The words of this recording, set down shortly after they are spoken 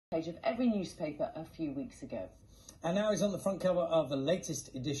Page of every newspaper a few weeks ago. And now he's on the front cover of the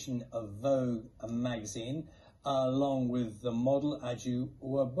latest edition of Vogue magazine, along with the model Aju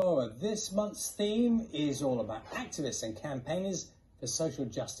Waboa. This month's theme is all about activists and campaigners for social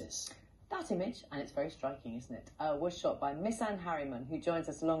justice. That image, and it's very striking, isn't it, was shot by Miss Anne Harriman, who joins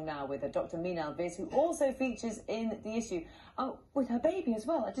us along now with Dr. Meenal, who also features in the issue with her baby as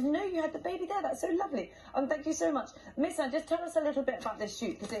well. I didn't know you had the baby there. That's so lovely. Thank you so much. Miss Anne, just tell us a little bit about this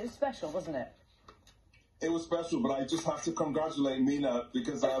shoot, because it was special, wasn't it? It was special, but I just have to congratulate Mina,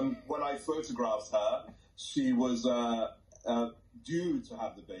 because when I photographed her, she was due to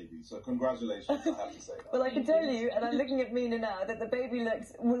have the baby. So congratulations, I have to say that. Well, I can tell you, and I'm looking at Mina now, that the baby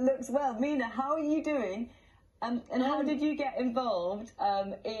looks well. Mina, how are you doing? And how did you get involved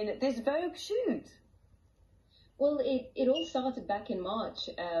in this Vogue shoot? Well, it all started back in March.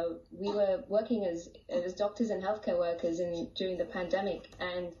 We were working as doctors and healthcare workers during the pandemic,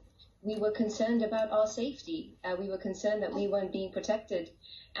 and we were concerned about our safety. We were concerned that we weren't being protected,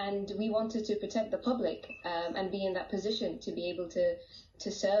 and we wanted to protect the public and be in that position to be able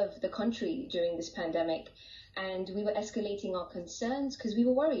to serve the country during this pandemic. And we were escalating our concerns because we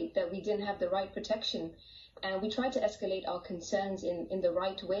were worried that we didn't have the right protection. And we tried to escalate our concerns in the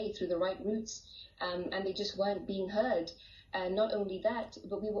right way, through the right routes, and they just weren't being heard. And not only that,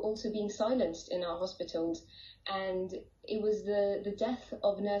 but we were also being silenced in our hospitals. And it was the death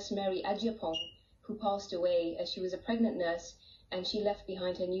of Nurse Mary Agyapong, who passed away as she was a pregnant nurse, and she left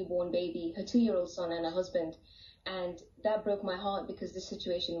behind her newborn baby, her 2-year-old son, and her husband. And that broke my heart because the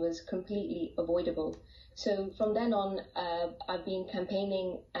situation was completely avoidable. So from then on, I've been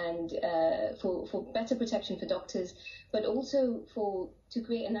campaigning and for better protection for doctors, but also to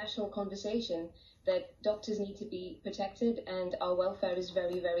create a national conversation that doctors need to be protected and our welfare is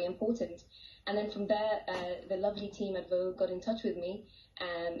very, very important. And then from there, the lovely team at Vogue got in touch with me,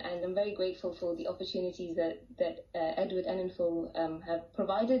 and I'm very grateful for the opportunities that Edward Enninful have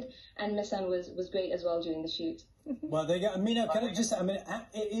provided, and Miss Anne was great as well during the shoot. Well, there you go.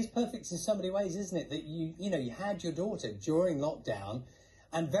 It is perfect in so many ways, isn't it? That you had your daughter during lockdown,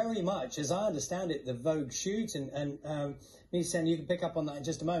 and very much, as I understand it, the Vogue shoot, and Miss Anne, you can pick up on that in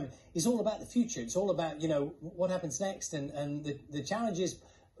just a moment, is all about the future. It's all about, what happens next, and the challenges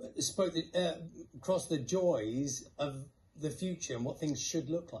spoke across the joys of the future and what things should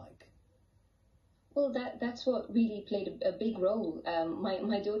look like. Well, that's what really played a big role.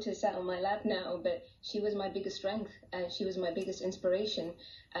 My daughter sat on my lap now, but she was my biggest strength. She was my biggest inspiration.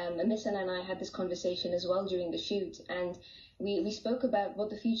 Miss Anne and I had this conversation as well during the shoot, and we spoke about what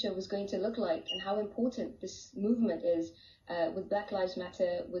the future was going to look like and how important this movement is with Black Lives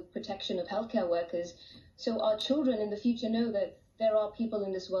Matter, with protection of healthcare workers. So our children in the future know that there are people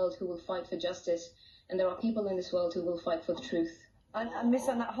in this world who will fight for justice, and there are people in this world who will fight for the truth. And Miss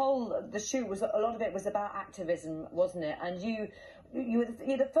Anne, the shoot was, a lot of it was about activism, wasn't it? And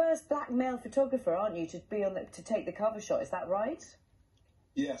you're the first black male photographer, aren't you, to be to take the cover shot? Is that right?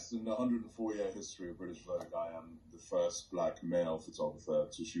 Yes, in the 104-year history of British Vogue, I am the first black male photographer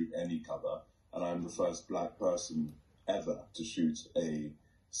to shoot any cover, and I'm the first black person ever to shoot a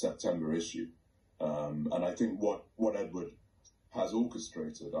September issue. And I think what Edward has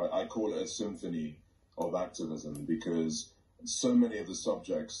orchestrated, I call it a symphony of activism, because so many of the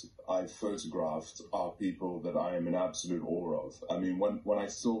subjects I've photographed are people that I am in absolute awe of. I mean, when I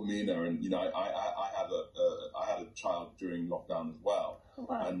saw Mina, and I had a child during lockdown as well. Oh,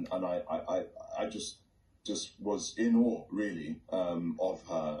 wow. And I just was in awe, really, of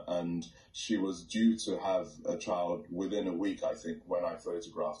her. And she was due to have a child within a week, I think, when I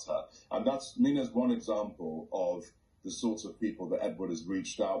photographed her. And Mina's one example of the sorts of people that Edward has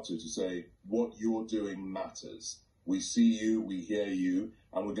reached out to say, what you're doing matters. We see you, we hear you,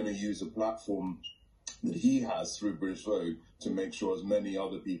 and we're going to use a platform that he has through British Vogue to make sure as many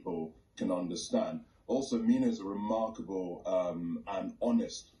other people can understand. Also, Mina is a remarkable and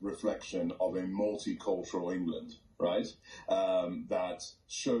honest reflection of a multicultural England, right? That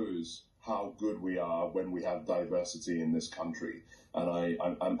shows how good we are when we have diversity in this country. And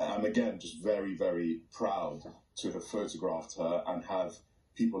I'm again just very, very proud to have photographed her and have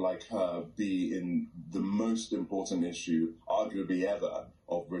people like her be in the most important issue, arguably ever,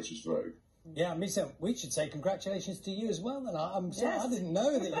 of British Vogue. Yeah, Misa, we should say congratulations to you as well. And I'm sorry, Yes. I didn't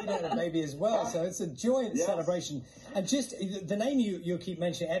know that you had a baby as well. So it's a joint celebration. And just the name you keep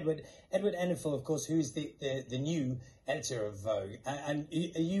mentioning, Edward Enninful, of course, who's the new editor of Vogue. And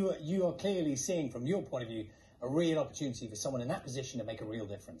you are clearly seeing, from your point of view, a real opportunity for someone in that position to make a real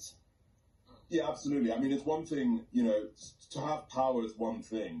difference. Yeah, absolutely. I mean, it's one thing, to have power is one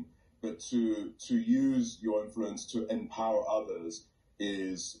thing, but to use your influence to empower others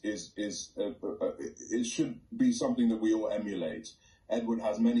it should be something that we all emulate. Edward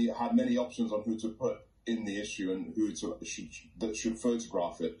had many options on who to put in the issue and who should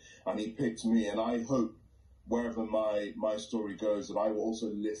photograph it, and he picked me. And I hope wherever my story goes that I will also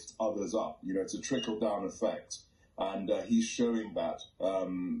lift others up. You know, it's a trickle down effect, and he's showing that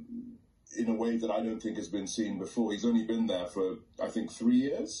in a way that I don't think has been seen before. He's only been there for, I think, 3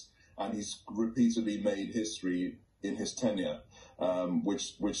 years, and he's repeatedly made history in his tenure,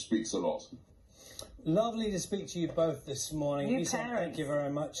 which speaks a lot. Lovely to speak to you both this morning. Thank you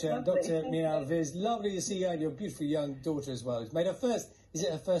very much. Dr. Meenal Viz, lovely to see you and your beautiful young daughter as well. It's made her first, is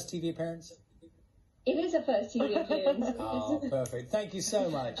it her first TV appearance? It is a first TV appearance. Oh, perfect. Thank you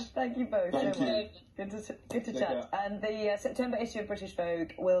so much. Thank you both Thank so you. much. Good to chat. And the September issue of British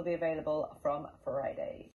Vogue will be available from Friday.